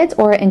 CBEDS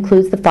Aura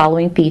includes the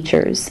following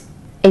features: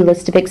 a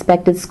list of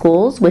expected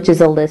schools, which is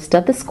a list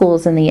of the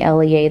schools in the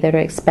LEA that are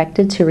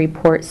expected to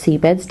report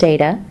CBEDS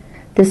data.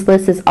 This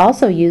list is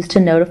also used to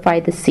notify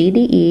the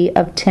CDE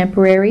of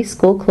temporary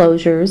school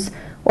closures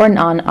or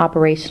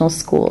non-operational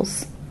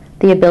schools.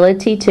 The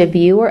ability to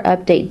view or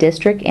update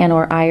district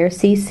and/or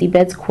IRC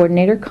CBEDS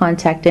coordinator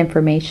contact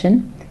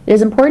information. It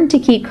is important to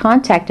keep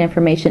contact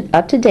information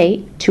up to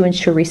date to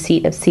ensure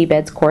receipt of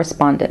CBEDS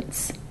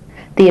correspondence.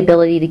 The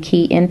ability to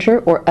key enter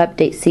or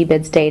update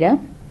CBEDS data.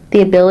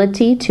 The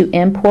ability to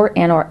import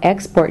and/or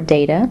export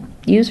data.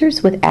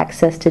 Users with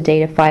access to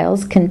data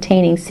files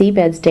containing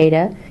CBEDS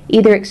data,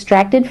 either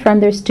extracted from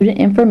their student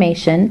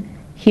information,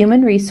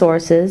 human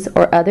resources,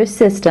 or other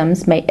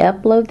systems, may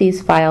upload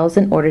these files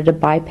in order to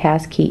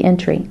bypass key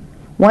entry.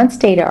 Once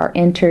data are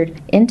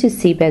entered into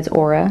CBEDS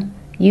Aura,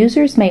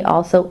 users may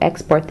also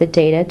export the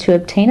data to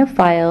obtain a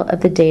file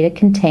of the data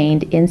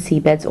contained in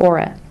CBEDS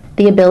Aura.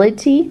 The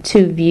ability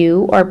to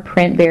view or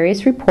print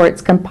various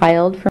reports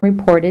compiled from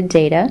reported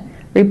data.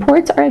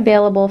 Reports are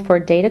available for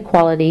data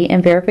quality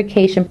and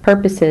verification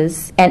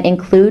purposes and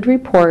include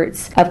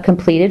reports of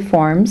completed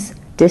forms,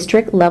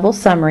 district-level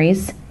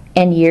summaries,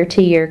 and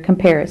year-to-year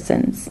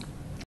comparisons.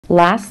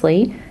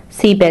 Lastly,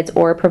 CBEDS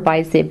Aura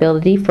provides the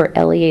ability for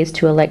LEAs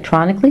to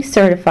electronically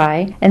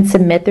certify and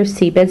submit their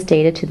CBEDS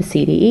data to the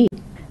CDE.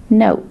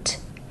 Note: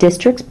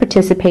 districts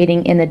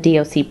participating in the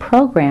DOC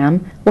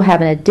program will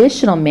have an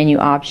additional menu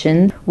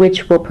option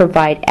which will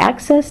provide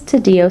access to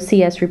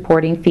DOCS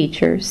reporting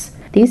features.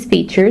 These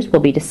features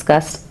will be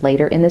discussed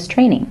later in this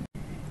training.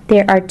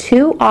 There are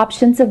two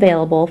options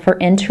available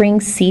for entering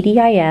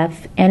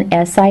CDIF and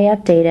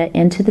SIF data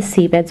into the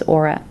CBEDS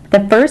Aura.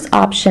 The first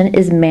option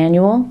is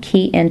manual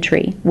key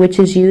entry, which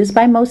is used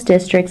by most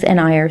districts and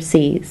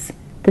IRCs.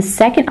 The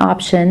second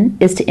option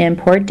is to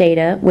import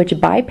data, which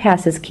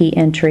bypasses key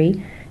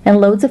entry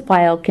and loads a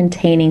file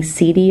containing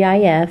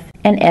CDIF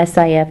and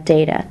SIF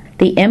data.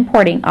 The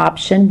importing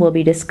option will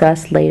be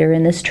discussed later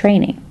in this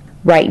training.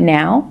 Right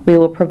now, we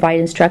will provide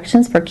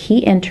instructions for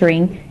key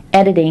entering,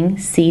 editing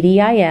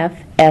CDIF,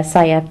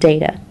 SIF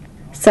data.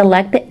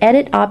 Select the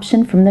Edit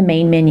option from the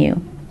main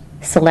menu.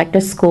 Select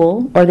a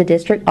school or the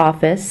district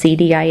office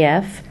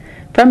CDIF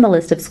from the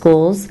list of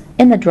schools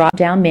in the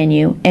drop-down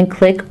menu and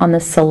click on the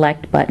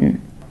Select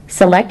button.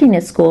 Selecting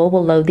a school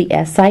will load the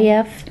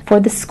SIF for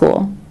the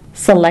school.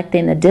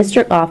 Selecting the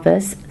district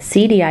office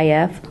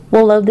CDIF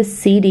will load the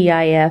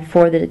CDIF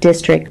for the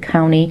district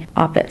county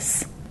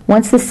office.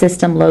 Once the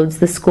system loads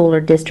the school or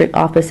district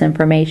office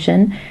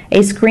information,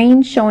 a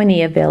screen showing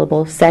the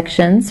available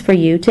sections for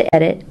you to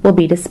edit will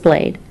be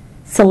displayed.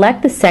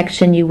 Select the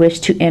section you wish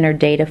to enter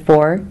data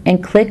for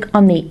and click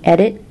on the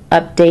Edit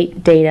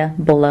Update Data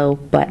Below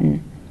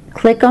button.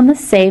 Click on the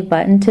Save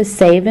button to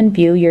save and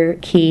view your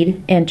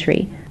keyed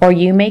entry, or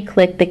you may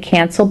click the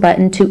Cancel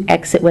button to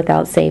exit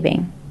without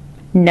saving.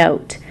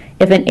 Note: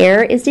 if an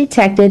error is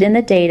detected in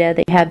the data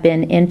that have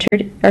been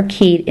entered or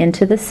keyed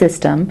into the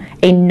system,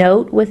 a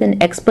note with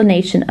an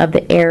explanation of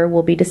the error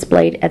will be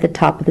displayed at the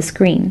top of the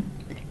screen.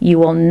 You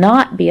will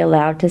not be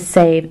allowed to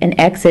save and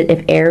exit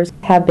if errors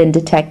have been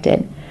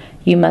detected.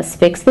 You must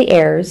fix the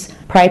errors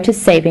prior to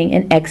saving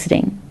and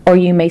exiting, or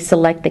you may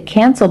select the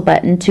Cancel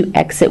button to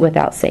exit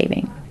without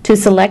saving. To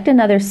select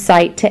another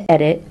site to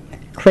edit,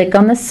 click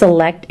on the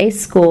Select a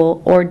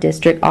School or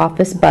District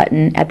Office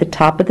button at the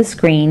top of the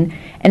screen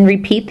and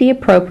repeat the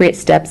appropriate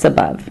steps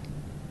above.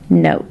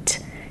 Note: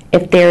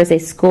 if there is a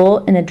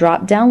school in the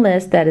drop-down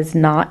list that is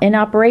not in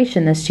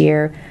operation this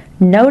year,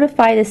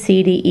 notify the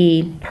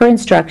CDE per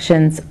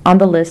instructions on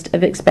the list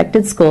of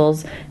expected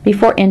schools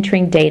before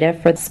entering data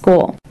for the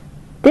school.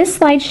 This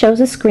slide shows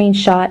a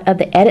screenshot of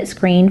the edit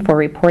screen for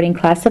reporting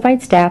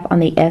classified staff on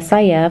the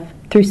SIF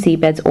through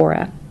CBEDS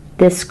Aura.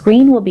 This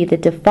screen will be the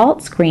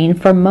default screen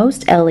for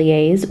most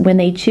LEAs when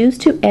they choose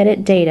to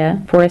edit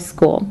data for a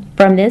school.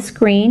 From this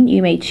screen,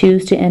 you may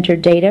choose to enter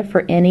data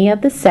for any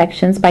of the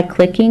sections by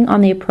clicking on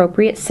the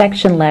appropriate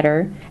section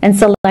letter and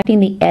selecting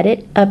the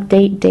Edit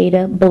Update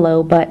Data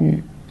Below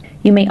button.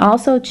 You may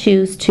also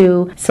choose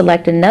to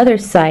select another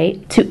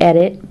site to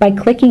edit by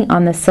clicking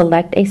on the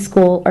Select a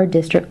School or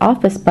District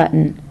Office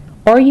button,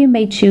 or you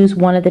may choose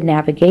one of the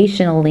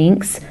navigational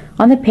links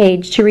on the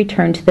page to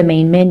return to the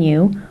main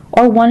menu,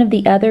 or one of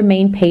the other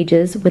main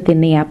pages within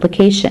the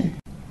application.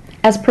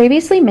 As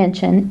previously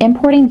mentioned,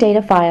 importing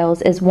data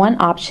files is one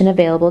option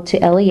available to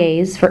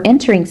LEAs for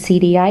entering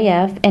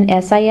CDIF and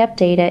SIF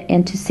data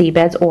into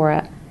CBEDS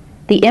Aura.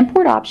 The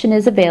import option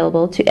is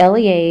available to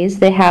LEAs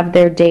that have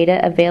their data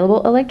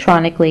available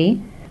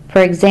electronically,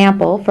 for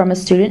example, from a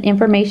student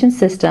information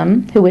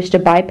system who wish to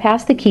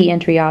bypass the key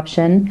entry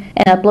option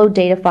and upload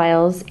data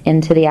files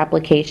into the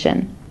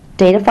application.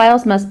 Data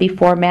files must be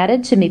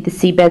formatted to meet the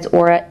CBEDS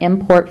ORA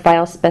import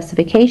file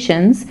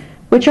specifications,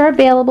 which are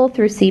available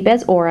through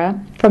CBEDS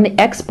ORA from the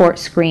export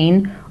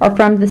screen or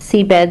from the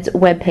CBEDS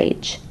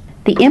webpage.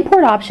 The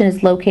import option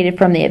is located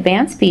from the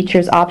Advanced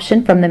Features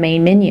option from the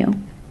main menu.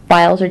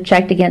 Files are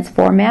checked against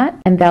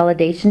format and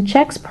validation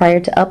checks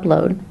prior to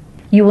upload.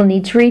 You will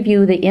need to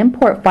review the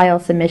Import File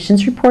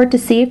Submissions report to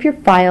see if your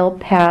file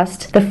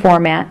passed the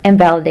format and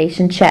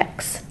validation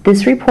checks.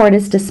 This report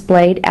is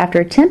displayed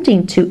after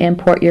attempting to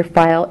import your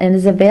file and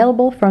is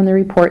available from the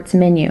Reports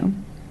menu.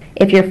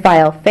 If your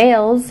file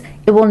fails,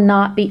 it will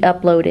not be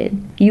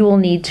uploaded. You will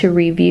need to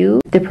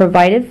review the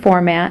provided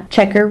format,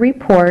 check your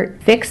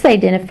report, fix the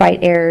identified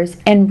errors,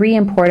 and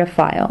re-import a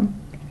file.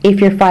 If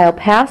your file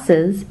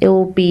passes, it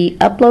will be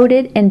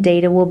uploaded and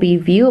data will be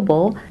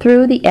viewable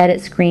through the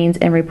edit screens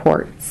and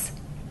reports.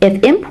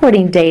 If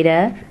importing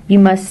data, you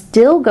must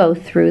still go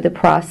through the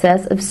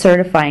process of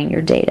certifying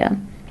your data.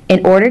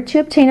 In order to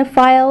obtain a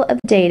file of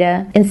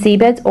data in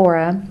CBEDS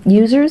ORA,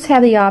 users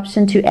have the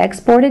option to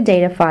export a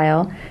data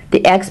file.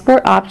 The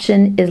export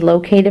option is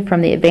located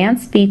from the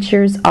Advanced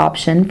Features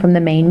option from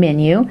the main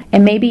menu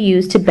and may be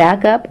used to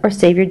back up or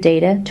save your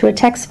data to a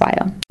text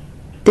file.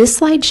 This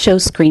slide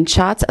shows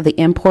screenshots of the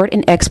import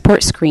and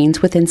export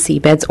screens within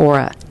CBEDS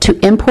ORA.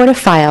 To import a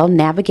file,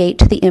 navigate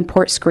to the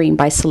import screen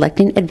by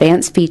selecting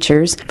Advanced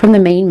Features from the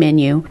main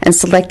menu and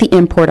select the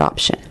Import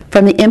option.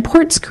 From the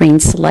Import screen,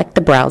 select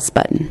the Browse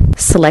button.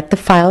 Select the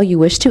file you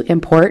wish to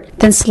import,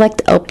 then select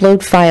the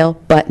Upload File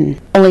button.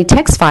 Only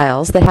text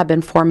files that have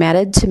been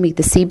formatted to meet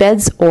the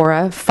CBEDS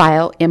ORA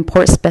file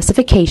import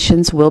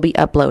specifications will be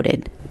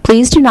uploaded.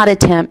 Please do not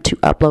attempt to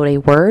upload a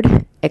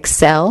Word,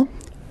 Excel,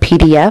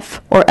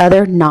 PDF, or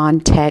other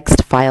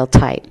non-text file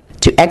type.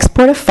 To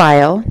export a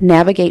file,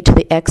 navigate to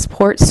the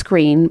Export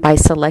screen by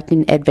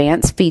selecting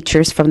Advanced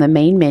Features from the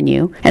main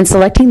menu and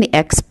selecting the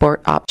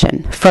Export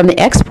option. From the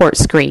Export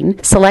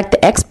screen, select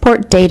the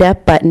Export Data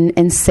button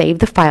and save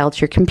the file to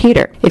your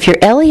computer. If your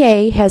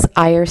LEA has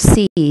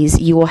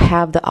IRCs, you will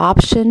have the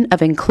option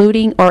of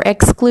including or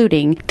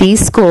excluding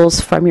these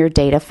schools from your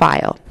data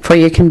file. For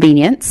your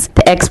convenience,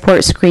 the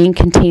Export screen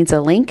contains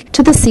a link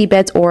to the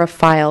CBEDS ORA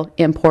file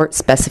import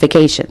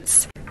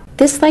specifications.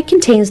 This slide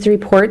contains the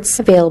reports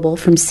available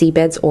from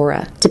CBEDS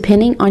ORA.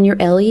 Depending on your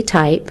LE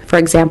type, for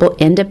example,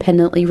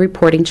 independently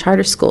reporting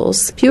charter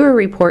schools, fewer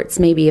reports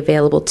may be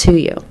available to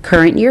you.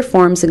 Current year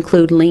forms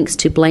include links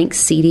to blank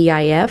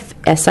CDIF,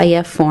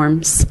 SIF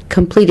forms.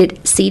 Completed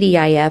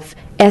CDIF,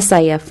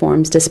 SIF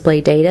forms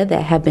display data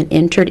that have been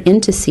entered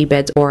into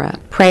CBEDS ORA.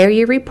 Prior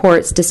year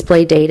reports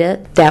display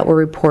data that were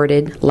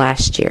reported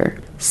last year.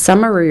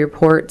 Summary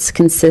reports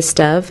consist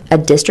of a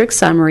district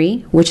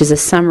summary, which is a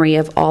summary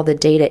of all the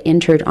data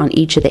entered on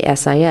each of the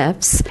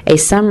SIFs, a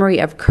summary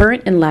of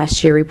current and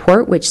last year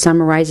report, which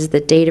summarizes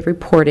the data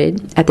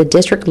reported at the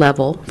district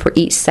level for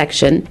each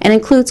section and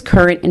includes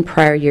current and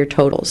prior year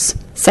totals.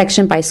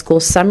 Section by school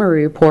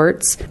summary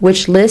reports,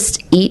 which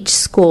list each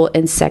school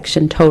and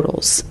section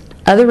totals.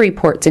 Other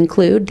reports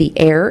include the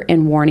Error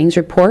and Warnings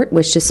report,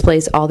 which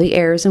displays all the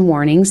errors and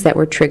warnings that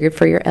were triggered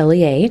for your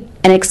LEA,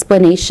 an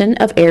explanation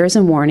of errors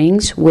and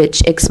warnings,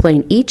 which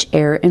explain each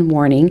error and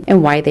warning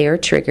and why they are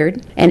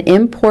triggered, an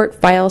Import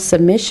File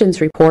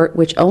Submissions report,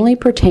 which only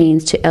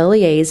pertains to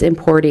LEAs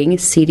importing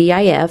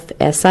CDIF,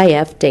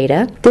 SIF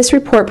data. This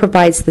report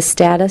provides the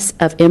status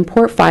of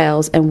import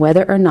files and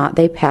whether or not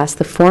they pass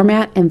the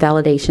format and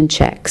validation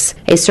checks.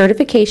 A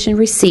certification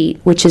receipt,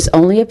 which is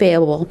only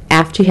available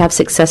after you have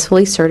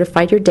successfully certified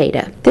your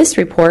data. This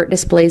report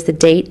displays the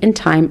date and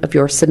time of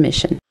your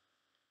submission.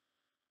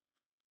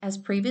 As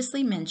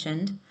previously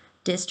mentioned,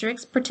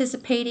 districts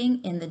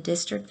participating in the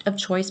District of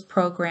Choice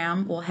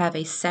program will have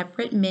a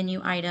separate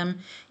menu item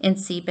in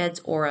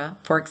CBEDS ORA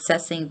for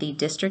accessing the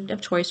District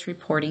of Choice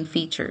reporting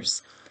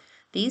features.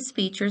 These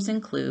features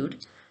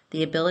include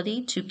the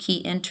ability to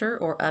key enter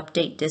or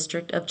update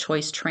District of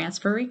Choice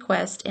transfer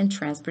request and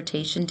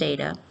transportation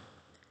data,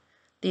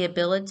 the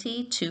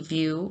ability to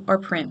view or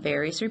print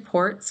various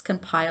reports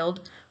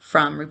compiled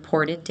from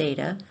reported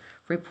data.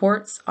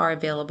 Reports are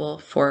available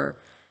for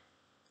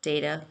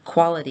data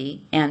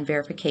quality and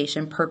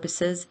verification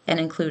purposes and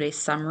include a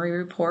summary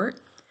report,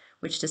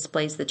 which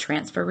displays the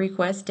transfer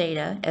request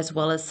data as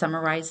well as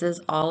summarizes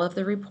all of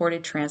the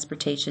reported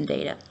transportation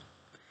data.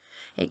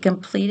 A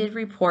completed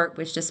report,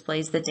 which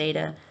displays the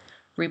data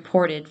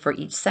reported for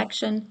each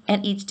section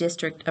and each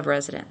district of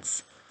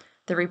residence.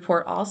 The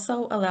report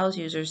also allows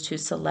users to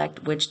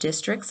select which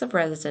districts of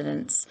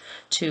residence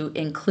to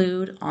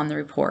include on the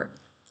report.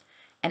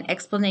 An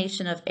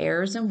explanation of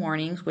errors and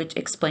warnings, which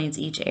explains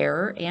each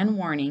error and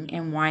warning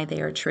and why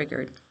they are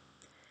triggered.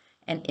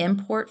 An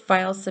import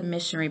file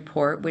submission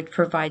report, which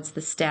provides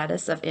the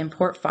status of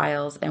import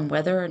files and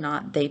whether or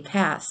not they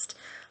passed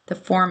the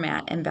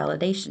format and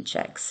validation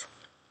checks.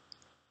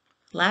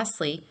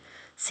 Lastly,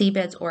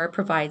 CBEDS Aura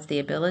provides the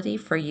ability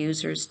for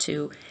users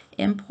to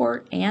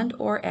import and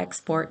or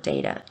export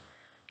data.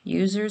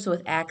 Users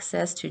with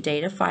access to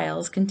data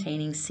files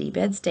containing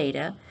CBEDS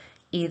data,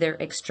 either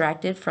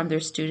extracted from their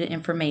student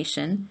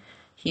information,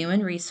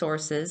 human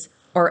resources,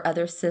 or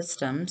other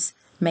systems,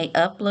 may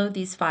upload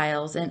these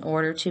files in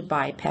order to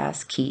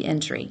bypass key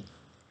entry.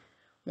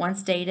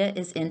 Once data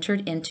is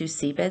entered into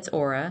CBEDS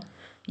Aura,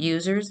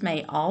 users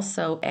may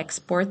also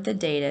export the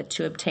data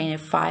to obtain a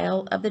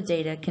file of the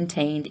data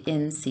contained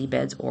in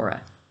CBEDS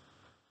Aura.